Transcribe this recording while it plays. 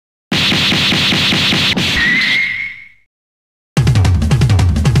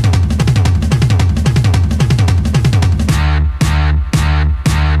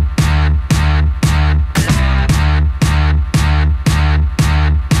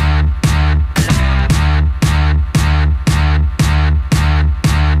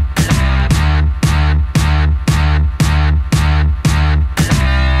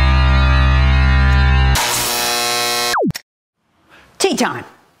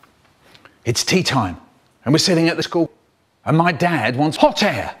It's tea time, and we're sitting at the school, and my dad wants hot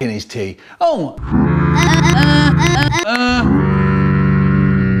air in his tea. Oh!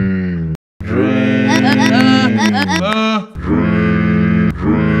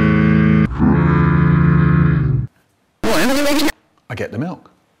 I get the milk.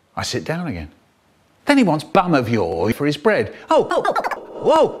 I sit down again. Then he wants bum of yours for his bread. Could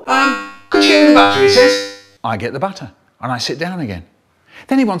you butter, he says. I get the butter, and I sit down again.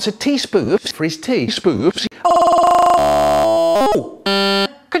 Then he wants a teaspoon for his tea. Could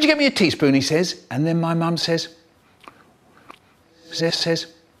you get me a teaspoon, he says. And then my mum says,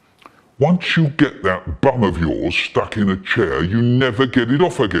 once you get that bum of yours stuck in a chair, you never get it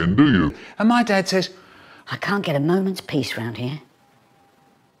off again, do you? And my dad says, I can't get a moment's peace round here.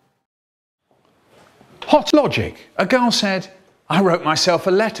 hot logic. A girl said, I wrote myself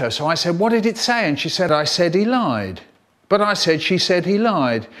a letter. So I said, what did it say? And she said, I said he lied. But I said, she said he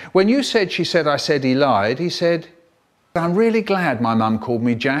lied. When you said, she said, I said he lied, he said, I'm really glad my mum called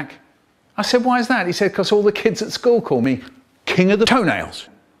me Jack. I said, why is that? He said, because all the kids at school call me King of the Toenails.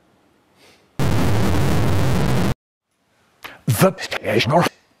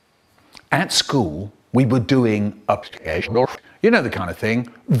 At school, we were doing you know the kind of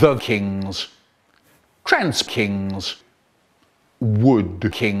thing, the kings, trans kings, wood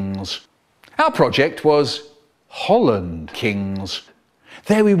kings. Our project was Holland kings.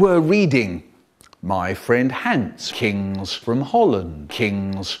 There we were reading my friend Hans kings from Holland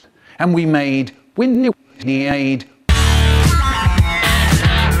kings. And we made Winnie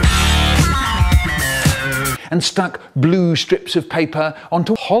and stuck blue strips of paper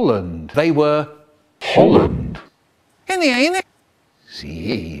onto Holland. They were Holland. In the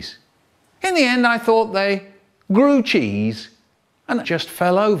end, I thought they grew cheese and just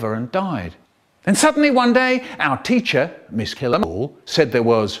fell over and died. Then suddenly one day, our teacher, Miss Killamall, said there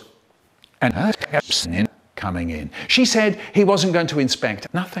was an absent coming in. She said he wasn't going to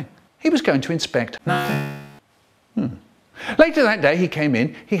inspect nothing. He was going to inspect nothing. Later that day, he came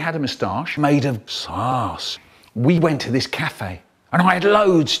in. He had a moustache made of sauce. We went to this cafe, and I had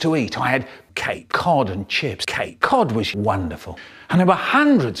loads to eat. I had cake, cod and chips. Cod was wonderful. And there were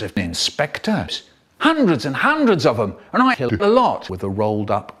hundreds of inspectors. Hundreds and hundreds of them. And I killed a lot with a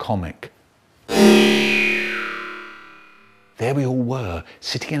rolled-up comic. There we all were,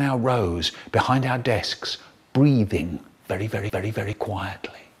 sitting in our rows, behind our desks, breathing very, very, very, very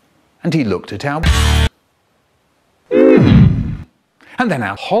quietly. And he looked at our... And then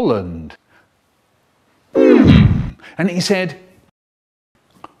our Holland. And he said,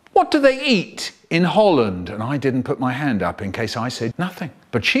 what do they eat in Holland? And I didn't put my hand up in case I said nothing.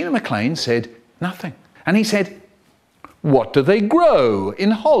 But Sheila MacLaine said nothing. And he said, what do they grow in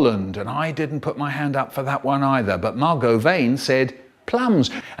Holland? And I didn't put my hand up for that one either. But Margot Vane said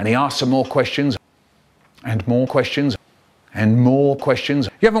plums. And he asked some more questions and more questions and more questions.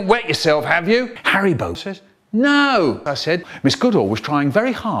 You haven't wet yourself, have you? Haribo says, no. I said, Miss Goodall was trying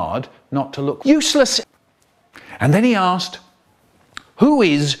very hard not to look useless. And then he asked, who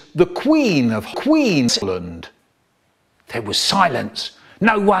is the Queen of Queensland? There was silence.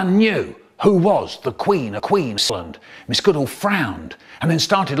 No one knew who was the Queen of Queensland. Miss Goodall frowned and then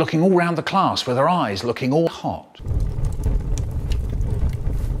started looking all round the class with her eyes looking all hot.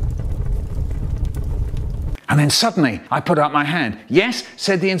 And then suddenly I put up my hand. Yes,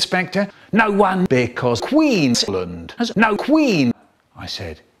 said the inspector. No one, because Queensland has no queen. I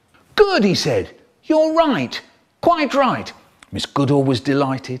said, good, he said. You're right. Quite right. Miss Goodall was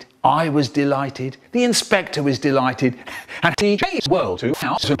delighted. I was delighted. The inspector was delighted. And DJ's world to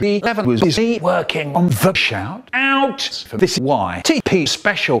house of B11 was busy working on the shout out for this YTP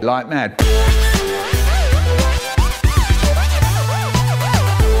special like mad.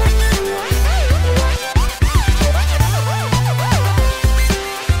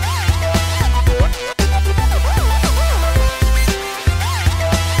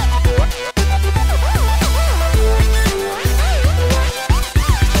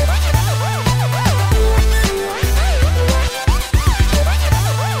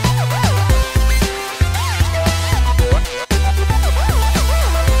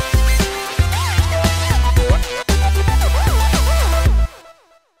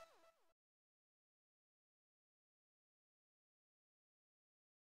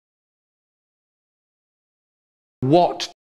 What